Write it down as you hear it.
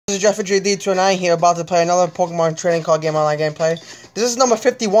This is Jeffrey JD29 here, about to play another Pokemon trading card game online gameplay. This is number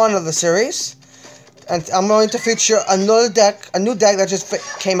 51 of the series, and I'm going to feature a new deck that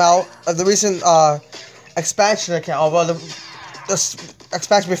just came out of the recent expansion that came out. Well, the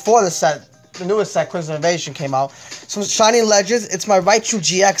expansion before the set, the newest set, Crimson Invasion, came out. Some Shining Legends. It's my Raichu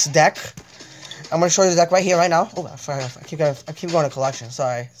GX deck. I'm going to show you the deck right here, right now. Oh, I keep going to collection.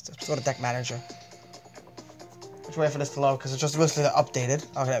 Sorry, let's go to deck manager. Just wait for this to load because it's just recently updated.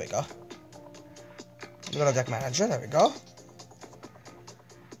 Oh, there we go. Go to deck manager. There we go.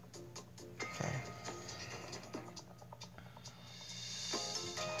 Okay.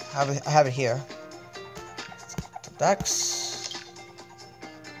 I have it here. Decks.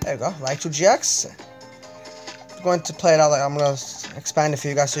 There we go. Raichu GX. I'm going to play it out. I'm going to expand it for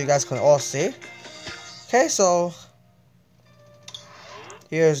you guys so you guys can all see. Okay, so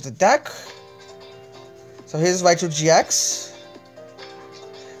here's the deck. So here's Raichu GX.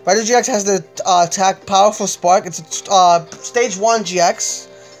 Raichu GX has the attack Powerful Spark. It's a stage 1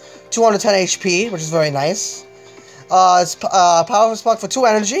 GX, 210 HP, which is very nice. It's Powerful Spark for 2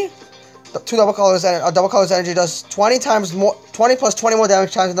 energy. 2 double colors, and double colors energy does 20 plus 20 more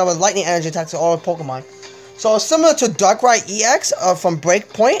damage times the number of lightning energy attacks to all Pokemon. So similar to Darkrai EX from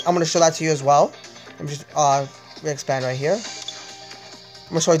Breakpoint. I'm gonna show that to you as well. Let me just re-expand right here.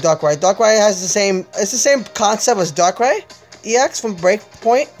 I'm gonna show you Darkrai. Darkrai has the same concept as Darkrai EX from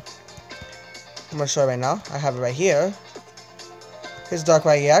Breakpoint. I'm gonna show it right now. I have it right here. Here's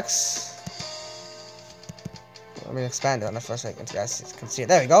Darkrai EX. Let me expand it on the first second so you guys can see it.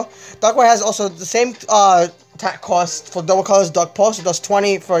 There we go. Darkrai has also the same attack cost for double colors Dark Pulse. It does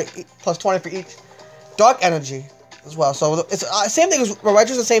 20 for plus 20 for each Dark Energy as well. So it's same thing as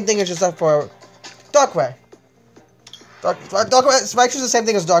Raichu's the same thing as just for Darkrai. Raichu's the same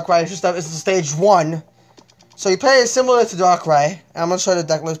thing as Darkrai. It's just that it's the stage 1. So you play it similar to Darkrai. And I'm gonna show you the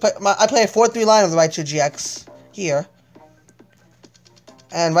deck list. I play a 4-3 line of the Raichu GX here.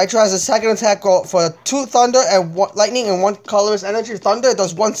 And Raichu has a second attack for 2 Thunder and 1 Lightning and 1 Colorless Energy. Thunder, it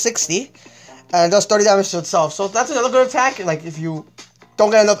does 160. And it does 30 damage to itself. So that's another good attack. Like if you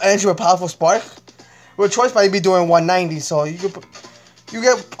don't get enough energy with Powerful Spark. With Choice Band, you'd be doing 190. So you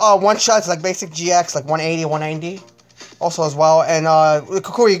get one shots like basic GX, like 180, 190. Also as well. And with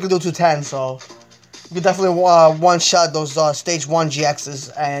Kokiri, you can do 210. So you can definitely one shot those stage 1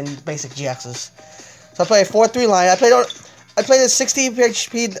 GXs and basic GXs. So I play a 4-3 line. I played the 60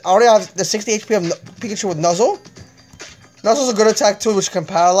 HP. I already have the 60 HP of Pikachu with Nuzzle. Nuzzle's a good attack too, which can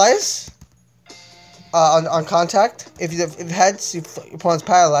paralyze on contact. If it heads, your opponent's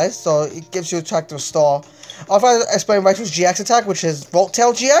paralyzed, so it gives you a track to stall. I'll try to explain Raichu's GX attack, which is Volt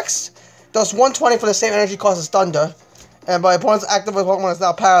Tail GX. Does 120 for the same energy cost as Thunder, and by opponent's active Pokemon is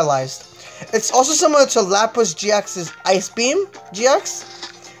now paralyzed. It's also similar to Lapras GX's Ice Beam GX,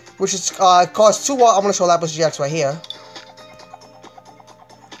 which is costs 2 water. I'm gonna show Lapras GX right here.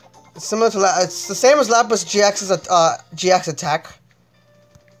 It's similar to it's the same as Lapras GX's GX attack,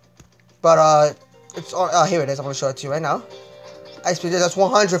 but it's here it is. I'm gonna show it to you right now. Ice Beam, that's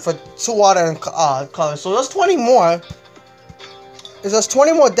 100 for 2 water and color. So that's 20 more. It does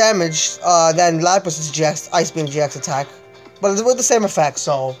 20 more damage than Lapras' GX Ice Beam GX attack, but it's with the same effect.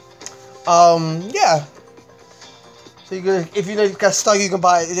 So, yeah. So if you got stuck, you can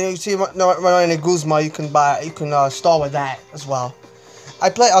buy. You see run in a Guzma, you can stall with that as well. I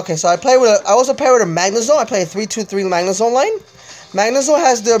also play with a Magnezone. I play a 3-2-3 Magnezone line. Magnezone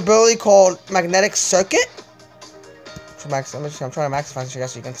has the ability called Magnetic Circuit. I'm trying to maximize it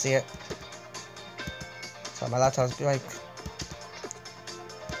so you can see it. So my laptop's like...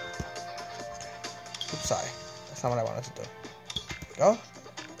 Oops, sorry. That's not what I wanted to do. There you go.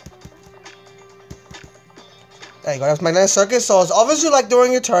 There you go. That's Magnetic Circuit. So it's obviously like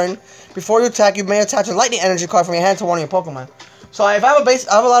during your turn, before you attack, you may attach a Lightning Energy card from your hand to one of your Pokemon. So if I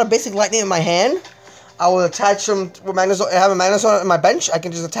have a lot of basic Lightning in my hand, I will attach them with Magnezone. I have a Magnezone on my bench. I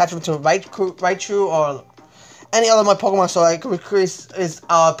can just attach them to Raichu or any other of my Pokemon, so I can increase his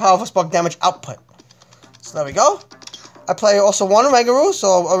Powerful Spark damage output. So there we go. I play also one Oranguru. So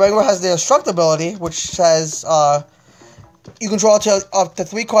Oranguru has the Instruct ability, which says you can draw up to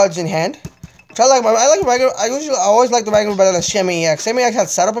 3 cards in hand. Which I like Oranguru. I always like the Oranguru better than Shemi EX. Shemi EX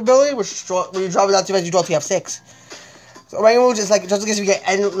has setup ability, which when you draw it out to you draw TF6. So Oranguru just in case you get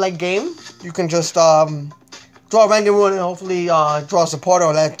end like game, you can just draw Oranguru and hopefully draw a supporter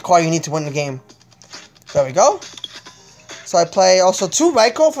or that card you need to win the game. There we go. So I play also 2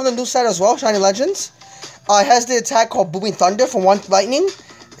 Raikou from the new set as well, Shiny Legends. It has the attack called Booming Thunder for 1 Lightning.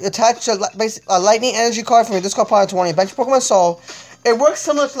 Attach a Lightning Energy card from your discard pile to one of your bench Pokemon. So it works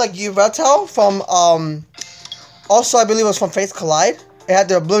similar to like Yveltal from also I believe it was from Fates Collide. It had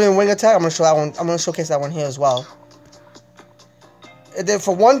the Oblivion Wing attack. I'm gonna show that one. I'm gonna showcase that one here as well. It did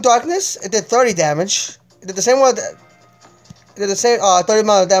for 1 darkness. It did 30 damage. It did the same one. It did the same 30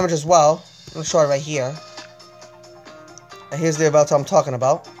 amount of damage as well. I'm gonna show it right here. And here's the ability I'm talking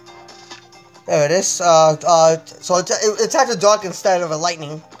about. There it is. So it attacked a dark instead of a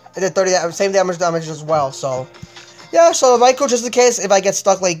lightning. It did 30 same damage as well. So yeah. So Raikou, just in case if I get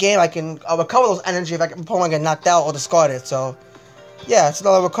stuck late game, I'll recover those energy if Pokemon get knocked out or discarded. So yeah, it's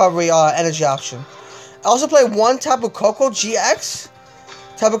another recovery energy option. I also play 1 Tapu Koko GX.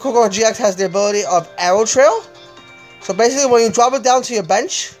 Tapu Koko GX has the ability of Arrow Trail. So basically, when you drop it down to your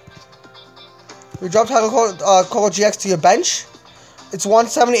bench, you drop Tapu Koko GX to your bench. It's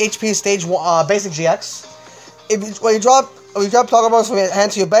 170 HP stage basic GX. When you drop Pokemon from your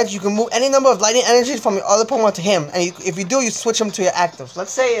hand to your bench, you can move any number of lightning energies from your other Pokemon to him. And if you do, you switch them to your actives.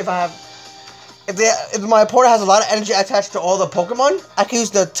 Let's say if my opponent has a lot of energy attached to all the Pokemon, I can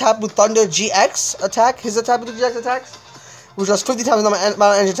use the Tapu Thunder GX attack, his Tapu Thunder GX attacks, which does 50 times the amount of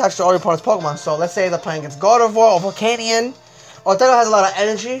energy attached to all your opponent's Pokemon. So let's say they're playing against Gardevoir or Volcanion, or Thunder has a lot of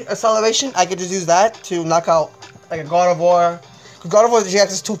energy acceleration, I could just use that to knock out like a Gardevoir. Because Gardevoir's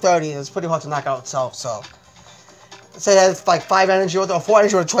GX is 230, it's pretty hard to knock out itself, so. Let's say it has like 5 energy or 4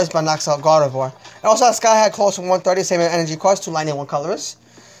 energy with a choice, but knocks out Gardevoir. It also has Sky High Close from 130, same energy cost, 2 lightning, 1 colorless.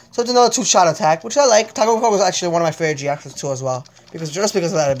 So it's another 2-shot attack, which I like. Tapu Koko was actually one of my favorite GXs too as well, just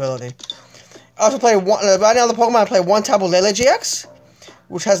because of that ability. I also play right now the Pokemon I play 1 Tapu Lele GX,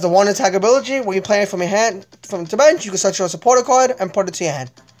 which has the 1 attack ability. When you play it from your hand, from the bench, you can search your supporter card and put it to your hand.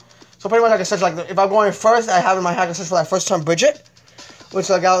 So pretty much I can search if I'm going first, I have in my hand I can search for that first turn Bridget, which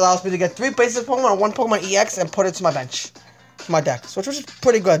allows me to get 3 basic Pokemon and 1 Pokemon EX and put it to my bench, to my deck. So which is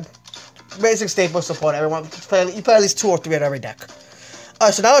pretty good. Basic staple support. Everyone you play at least 2 or 3 at every deck.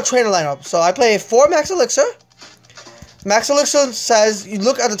 Alright, so now a trainer lineup. So I play 4 Max Elixir. Max Elixir says you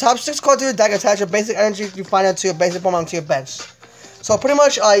look at the top 6 cards of your deck, attach your basic energy you find out to your basic Pokemon to your bench. So pretty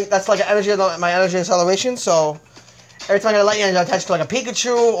much that's like my energy acceleration. So every time I get a lightning energy, I attach to like a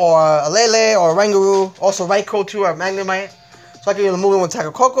Pikachu or a Lele or a Rangaroo. Also Raikou too or Magnemite. So I can either move in with Tapu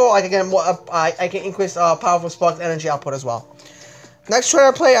Koko. I can get more. I can increase powerful spark energy output as well. Next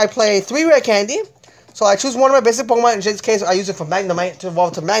trainer I play 3 Rare Candy. So I choose one of my basic Pokemon. In this case, I use it for Magnemite to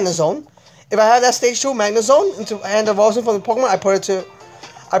evolve to Magnezone. If I have that stage 2 Magnezone and evolves it from the Pokemon, I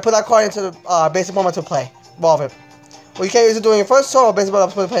put that card into the basic Pokemon to play, evolve it. Well, you can't use it during your first turn or basic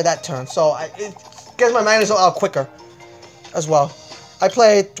Pokemon to play that turn. So it gets my Magnezone out quicker as well. I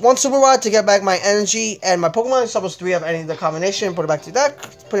play 1 Super Rod to get back my energy and my Pokemon. Suppose 3 of any of the combination, put it back to the deck.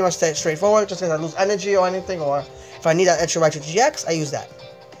 It's pretty much straightforward. Just in case I lose energy or anything, or if I need that extra Raichu GX, I use that.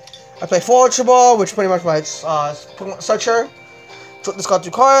 I play 4 Ultra Ball, which pretty much my Pokemon Searcher. Discard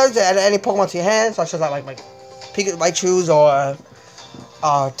 2 cards, add any Pokemon to your hand, such as like my Raichus or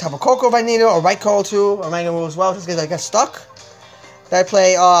Tapu Koko if I need it, or Raikou too, or Mangaroo as well, just in case I get stuck. Then I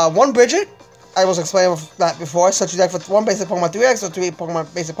play 1 Bridget. I was explaining that before. Such deck for 1 basic Pokemon 3X or 3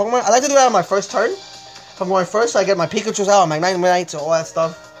 Pokemon basic Pokemon. I like to do that on my first turn. If I'm going first, so I get my Pikachu's out, my Magnemites, all that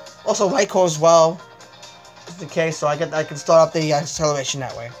stuff. Also Raikou as well, just in case, so I can start off the acceleration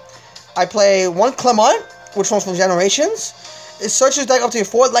that way. I play 1 Clemont, which one's from Generations. It searches deck up to your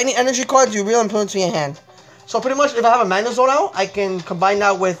 4 lightning energy cards you reel and put into your hand. So pretty much, if I have a Magnezone out, I can combine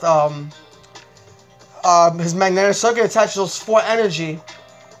that with his Magnetic Circuit, attach those 4 energy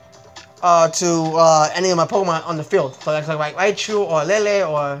to any of my Pokemon on the field. So that's like Raichu or Lele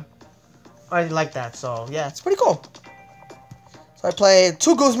or anything like that. So yeah, it's pretty cool. So I play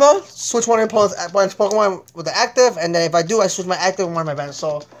 2 Guzma, switch one of your opponent's Pokemon with the active, and then if I do, I switch my active with one of my bench.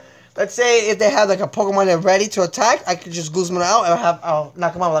 So let's say if they have like a Pokemon that's ready to attack, I can just Guzma out and I'll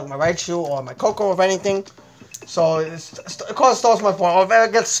knock them out with like my Raichu or my Koko or anything. So it stalls my point. Or if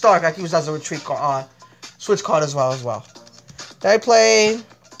it gets stuck, I can use that as a retreat card, switch card as well. Then I play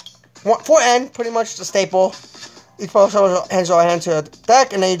 4N, pretty much the staple. Each Pokemon hands your hand to a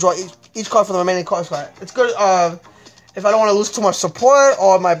deck, and then you draw each card from the remaining cards. It's good if I don't want to lose too much support,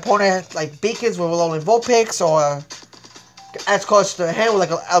 or my opponent has like Beacons with only Vulpix, or adds cards to the hand with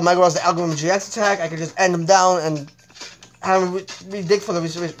like Almegara's the Algorithm GX attack. I can just end them down and have them dig for the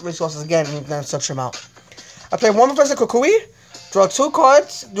resources again and then search them out. I play 1 Professor Kukui, draw 2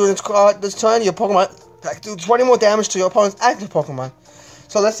 cards. During this turn, your Pokemon do 20 more damage to your opponent's active Pokemon.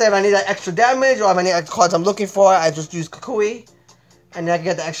 So let's say if I need that extra damage, or if I need the cards I'm looking for, I just use Kukui, and then I can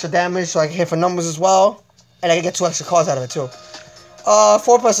get the extra damage, so I can hit for numbers as well, and I can get 2 extra cards out of it too. 4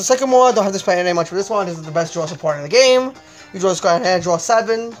 Professor Sycamore, don't have to spend any much for this one. This is the best draw support in the game. You draw this card in hand, draw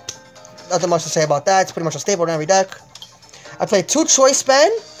 7. Nothing much to say about that. It's pretty much a staple in every deck. I play 2 Choice Span.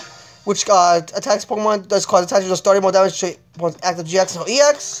 which attacks Pokemon does cause attacks to 30 more damage to active GX or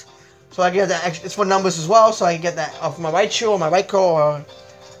EX. So I get that. It's for numbers as well, so I can get that off my Raichu or my Raikou or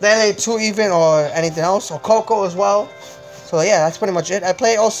Lele 2 even or anything else, or Coco as well. So yeah, that's pretty much it. I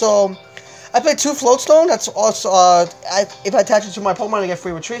play 2 Floatstone. That's also if I attach it to my Pokemon, I get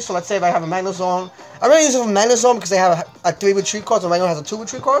free retreat. So let's say if I have a Magnezone, I really use it for Magnezone because they have a 3 retreat course, and Magnezone has a 2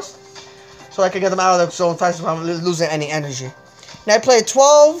 retreat course. So I can get them out of the zone fast without losing any energy. Now I play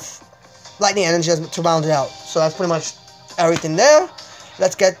 12 Lightning Energy to round it out. So that's pretty much everything there. I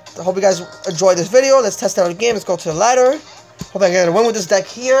hope you guys enjoyed this video. Let's test out the game. Let's go to the ladder. Hope I get a win with this deck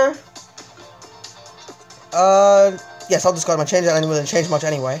here. Yes, I'll discard my change. I didn't really change much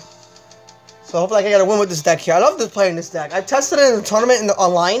anyway. So hopefully I can get a win with this deck here. I love playing this deck. I tested it in the tournament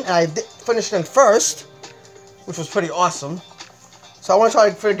online, and I finished in first, which was pretty awesome. So I want to try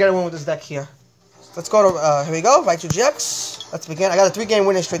to get a win with this deck here. Let's go to, here we go, Raichu GX. Let's begin. I got a 3-game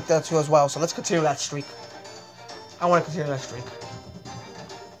winning streak there too as well, so let's continue that streak. I want to continue that streak.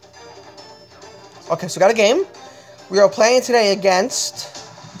 Okay, so we got a game. We are playing today against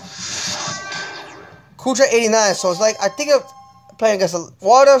Kudra89, so it's like, I think I'm playing against a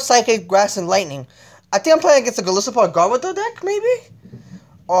Water, Psychic, Grass, and Lightning. I think I'm playing against a Golisopod Gardevoir deck, maybe?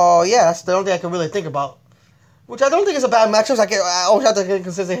 Oh, yeah, that's the only thing I can really think about. Which I don't think is a bad matchup. I always have to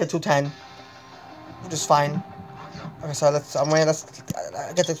consistently hit 210. Which is fine. Okay, so I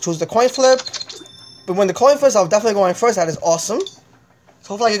get to choose the coin flip. But when the coin flips, I'm definitely going first. That is awesome. So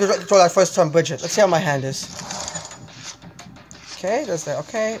hopefully I can draw that first turn Bridget. Let's see how my hand is. Okay, there's that.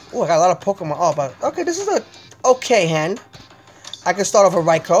 Okay. Oh, I got a lot of Pokemon. Oh, but okay, this is a okay hand. I can start off with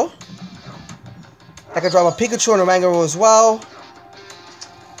Raikou. I can draw a Pikachu and a Rangaroo as well.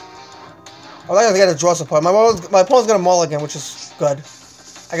 I like to get a draw support. My opponent's gonna mulligan, which is good.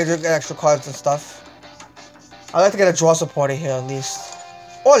 I can get extra cards and stuff. I like to get a draw supporter here at least.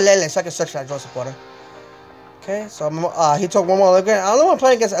 Or Lele, so I can search that draw supporter. Okay, so he took one more again. I don't know what I'm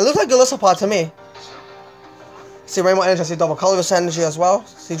playing against. It looks like Golisopod to me. See Rainbow Energy, I see double colorless energy as well.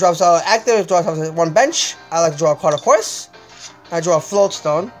 So he drops out active, he drops out one bench. I like to draw a card, of course. I draw a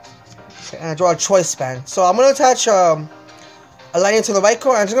Floatstone. And I draw a Choice Span. So I'm going to attach a Lightning to the Raikou,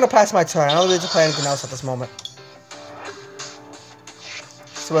 and I'm just going to pass my turn. I don't need to play anything else at this moment.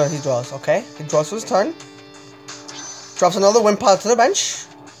 See what he draws. Okay, he draws for his turn. Drops another Wimpod to the bench.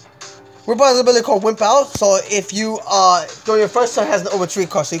 Wimpod has an ability called Wimp Out, so if you, during your first turn, has an retreat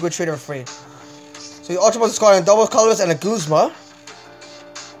cost, so you can retreat it for free. So your Ultra Ball is scoring a double colorless and a Guzma.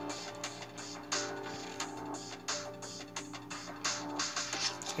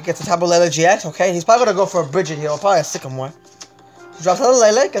 He gets a Tapu Lele GX, okay. He's probably going to go for a Bridget here, or probably a Sycamore. He drops another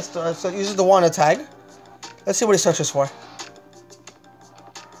Lele, so uses the Wander tag. Let's see what he searches for.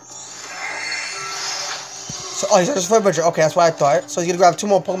 So, oh, he searches for a Bridget. Okay, that's what I thought. So he's going to grab 2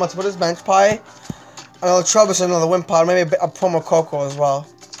 more Pokemon to put his bench. Probably another Trubbish and another Wimpod, maybe a Promo Coco as well.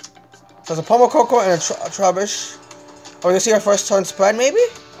 So there's a Promo Coco and a Trubbish. Oh, you see our first turn spread, maybe?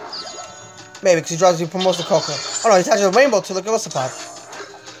 Maybe, because he draws you promotes the Coco. Oh no, he attaches a Rainbow to the Golisopod.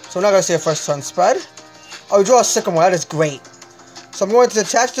 So we're not going to see a first turn spread. Oh, we draw a Sycamore. That is great. So I'm going to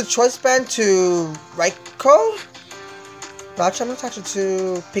attach the Choice Band to Raikou. No, actually, I'm going to attach it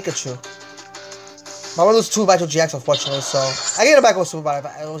to Pikachu. I want to lose 2 Raichu GX, unfortunately, so I get it back with Super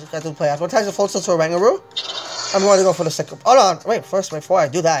Battle if I do play. I'm going to attach the Floatstone to a Rangaroo. I'm going to go for the Sycamore. Oh no, wait, first, before I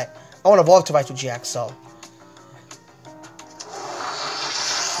do that, I want to evolve to Raichu GX, so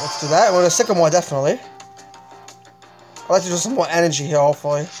let's do that. I want a Sycamore, definitely. I'd like to do some more energy here,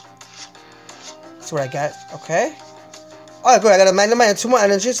 hopefully. See what I get. Okay. Alright, good. I got a Magnum and 2 more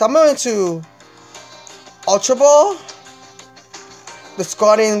energy. So I'm going to Ultra Ball.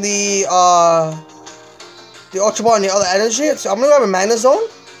 Discarding the Ultra Ball and the other energy. So I'm going to grab a Magnezone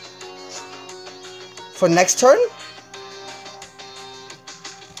for next turn.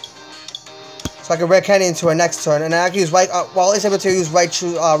 So I can Rare Candy into a next turn. And I can use while it's able to use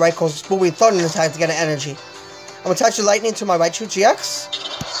Raikou's Booming Thunder attack to get an energy. I'm going to attach the Lightning to my Raichu GX.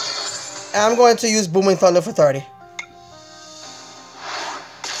 And I'm going to use Booming Thunder for 30.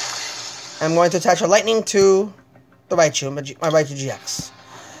 I'm going to attach a Lightning to the Raichu, my Raichu GX.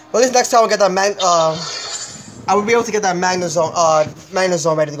 Well, at least next time I'll get that I will be able to get that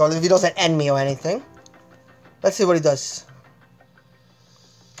Magnezone ready to go if he doesn't end me or anything. Let's see what he does.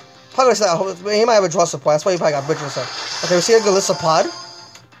 Probably he might have a draw support. That's why he probably got Bridget and stuff. Okay, we see a Golisopod.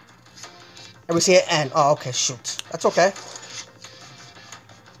 And we see it end. Oh, okay, shoot. That's okay.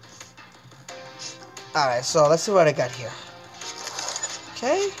 Alright, so let's see what I got here.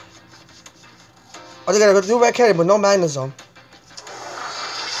 Okay. Oh, they gotta do Red Candy, but no Magnezone.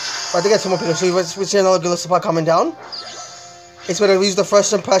 I think I get 2 more Pikachu. We see another Golisopod coming down. it's going to use the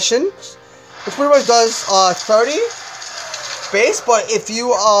first impression, which pretty much does 30 base, but if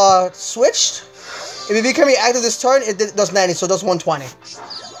you switched, if you become active this turn, it does 90, so it does 120. So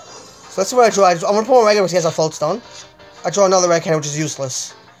let's see what I draw. I'm going to pull a regular because he has a float stone. I draw another red cannon, which is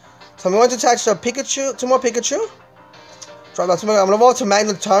useless. So I'm going to attach a Pikachu, 2 more Pikachu. Draw that 2 more. I'm going to roll to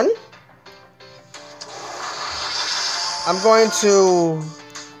Magnet turn. I'm going to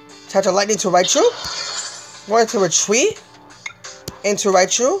attach a Lightning to Raichu. I'm going to retreat into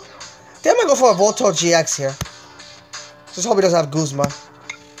Raichu. Then I'm going to go for a Voltorb GX here. Just hope he doesn't have Guzma.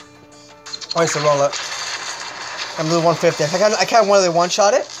 Oh, I used to roll it. I'm doing 150. I can't one of the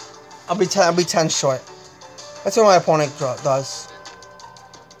one-shot it. I'll be 10 short. Let's see what my opponent does.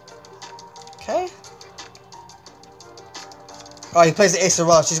 Okay. Oh, he plays the Ace of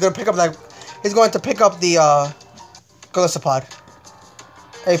Rush. He's going to pick up that. He's going to pick up the Golisopod.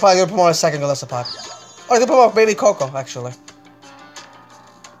 And he's probably going to promote a second Golisopod. Oh, he's going to promote Baby Coco, actually.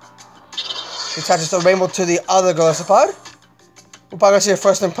 He attaches the Rainbow to the other Golisopod. We're probably going to see a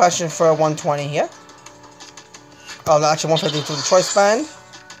first impression for 120 here. Oh, no, actually 150 to the Choice Band.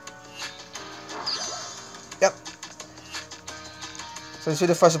 Yep. So you see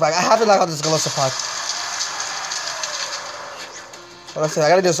the first back. I have to knock out this Golisopod. So let's see.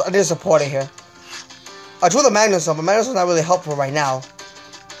 I need to support it here. I drew the Magnezone, but Magnezone is not really helpful right now.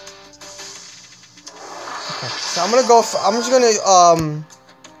 Okay. So I'm gonna go. I'm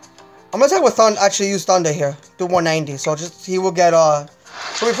gonna attack with Thunder. Actually, use Thunder here. Do 190. So he will get. He'll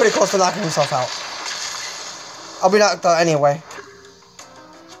be pretty close to knocking himself out. I'll be knocked out anyway.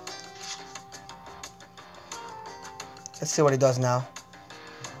 Let's see what he does now.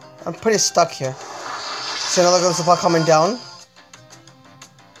 I'm pretty stuck here. See another Golisopod coming down.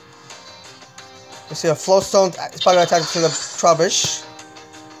 You see a Float Stone. It's probably going to attack to the Trubbish.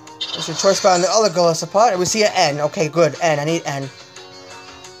 You see Choice Band on the other Golisopod. And we see an N. Okay, good. N. I need N.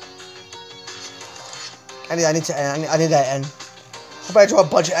 I need that N. Hope I draw a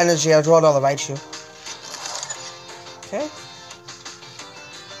bunch of energy. I'll draw another Raichu. Okay.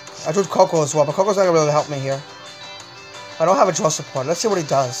 I drew Coco as well, but Coco's not going to really help me here. I don't have a draw support. Let's see what he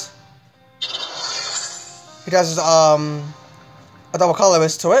does. He does a double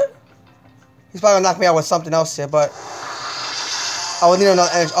colorist to it. He's probably gonna knock me out with something else here, but I would need another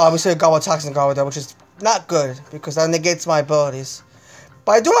energy. Oh, we see a Gobble Toxin Guard there, which is not good because that negates my abilities.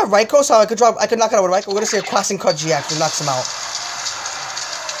 But I do have Raikou, so I could knock it out with Raikou. We're gonna see a Crossing Cut GX that knocks him out.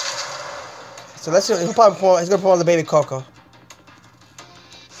 So let's see. He's gonna pull on the Baby Coco.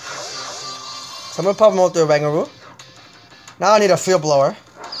 So I'm gonna pop him out the Rangaroo. Now I need a Field Blower.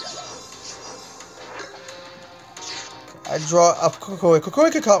 I draw a Kukui.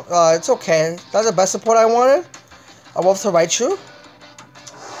 Kukui could come. It's okay. That's the best support I wanted. I'll move to Raichu.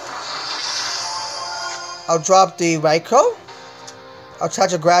 I'll drop the Raikou. I'll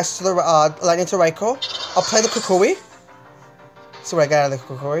attach a Grass to the Lightning to Raikou. I'll play the Kukui. See what I got out of the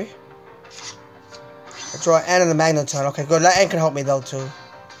Kukui. I draw an N in the Magneton. Okay, good. That N can help me though too.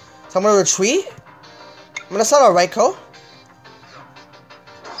 So I'm gonna retreat. I'm gonna start a Raikou.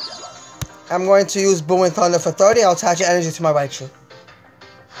 I'm going to use Booming Thunder for 30. I'll attach energy to my Raichu.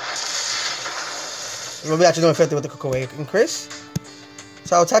 We'll be actually doing 50 with the Kukui increase.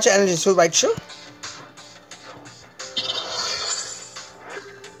 So I'll attach energy to Raichu.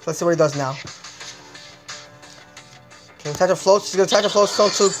 Let's see what he does now. Okay, he's going to attach a Float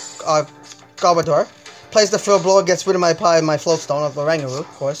Stone to Garbodor. Plays the Field Blower, gets rid of my Float Stone of the Rangaroo, of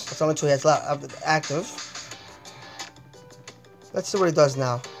course. That's the only 2 he has left active. Let's see what he does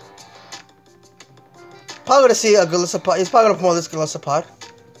now. Probably gonna see a Golisopod. He's probably gonna promote this Golisopod.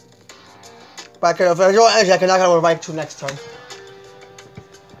 But if I draw energy, I can knock out with Raichu next turn.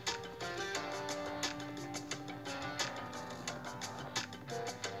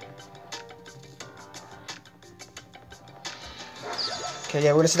 Okay,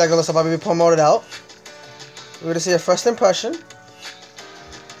 yeah, we're gonna see that Golisopod be promoted out. We're gonna see a first impression.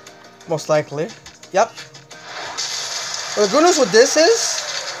 Most likely. Yep. Well, the good news with this is,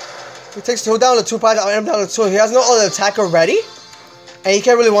 he takes 2 down to 2 pies, I'm down to 2. He has no other attacker ready. And he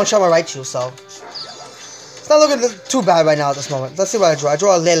can't really one-shot my Raichu, so it's not looking too bad right now at this moment. Let's see what I draw. I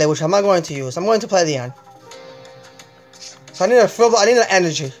draw a Lele, which I'm not going to use. I'm going to play the end. So I need an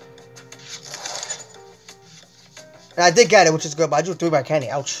energy. And I did get it, which is good, but I drew 3 by candy.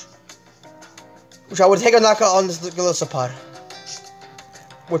 Ouch. Which I would take a knockout on this Golisopod.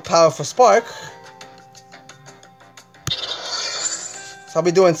 With Powerful Spark. So I'll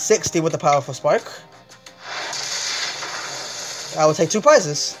be doing 60 with the Powerful Spark. I will take 2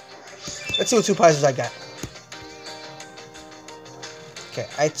 prizes. Let's see what 2 prizes I got. Okay,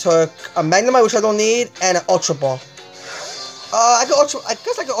 I took a Magnemite, which I don't need, and an Ultra Ball. I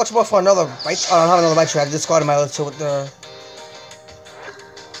guess I could Ultra Ball for another right. I don't have another right tree. I discarded my other two with the.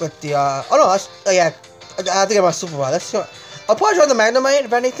 Oh no, yeah. I have to get my Super Ball. I'll probably try the Magnemite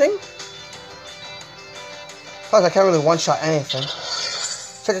if anything. Plus, I can't really one-shot anything.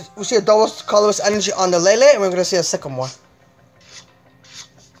 So we see a double colorless energy on the Lele, and we're gonna see a Sycamore.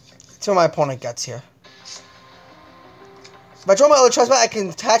 Let's see what my opponent gets here. If I draw my other Transmat, I can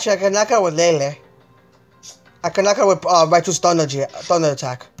attach it. I can knock out with Lele. I can knock out with Raichu's Thunder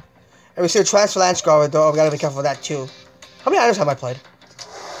attack. And we see a Transfer Lance Guard, though. We gotta be careful of that too. How many items have I played?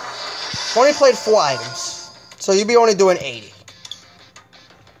 I've only played 4 items, so you'll be only doing 80.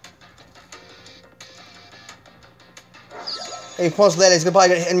 If he pulls Lele, he's gonna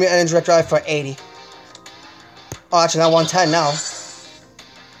probably get Enemy Energy Direct Drive for 80. Oh, actually, not 110 now.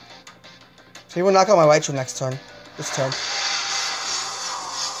 So he will knock out my Raichu next turn. This turn.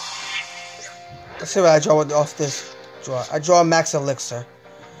 Let's see what I draw off this draw. I draw a Max Elixir.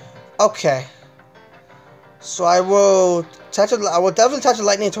 Okay. So I will definitely attach a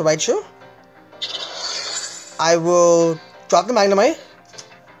Lightning to Raichu. I will drop the Magnemite.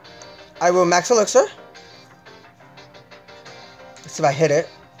 I will Max Elixir. Let's see if I hit it.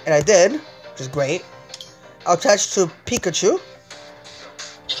 And I did, which is great. I'll attach to Pikachu.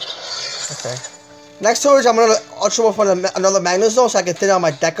 Okay. Next turn, I'm going to Ultra Ball for another Magnezone so I can thin out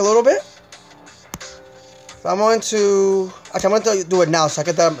my deck a little bit. So I'm going to... Actually, I'm going to do it now so I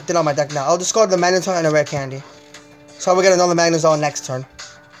can thin out my deck now. I'll discard the Magnezone and the Rare Candy. So we'll get another Magnezone next turn.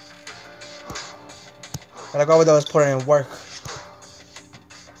 Gotta go with those, put it in work.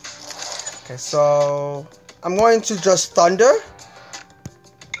 Okay, so... I'm going to just Thunder.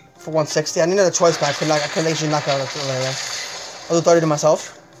 For 160. I needed a choice back. I can actually knock out a Lele. I'll do 30 to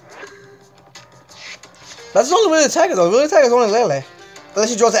myself. That's the only real attack though. The real attack is only Lele.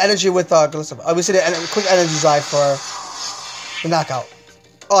 Unless he draws the energy with Gliscor. Obviously the quick energy drive for the knockout.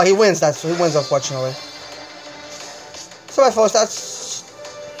 Oh, he wins. He wins unfortunately. So my folks,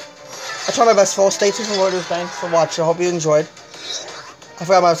 I tried my best folks. Stay tuned for more of this. Thanks for watching. I hope you enjoyed. I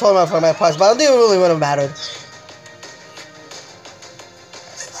forgot my prize, but I don't think it really would have mattered.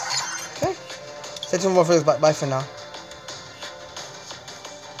 Okay. Stay tuned for more videos. Bye for now.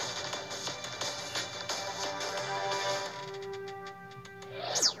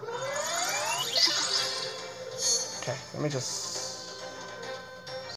 Okay, let me just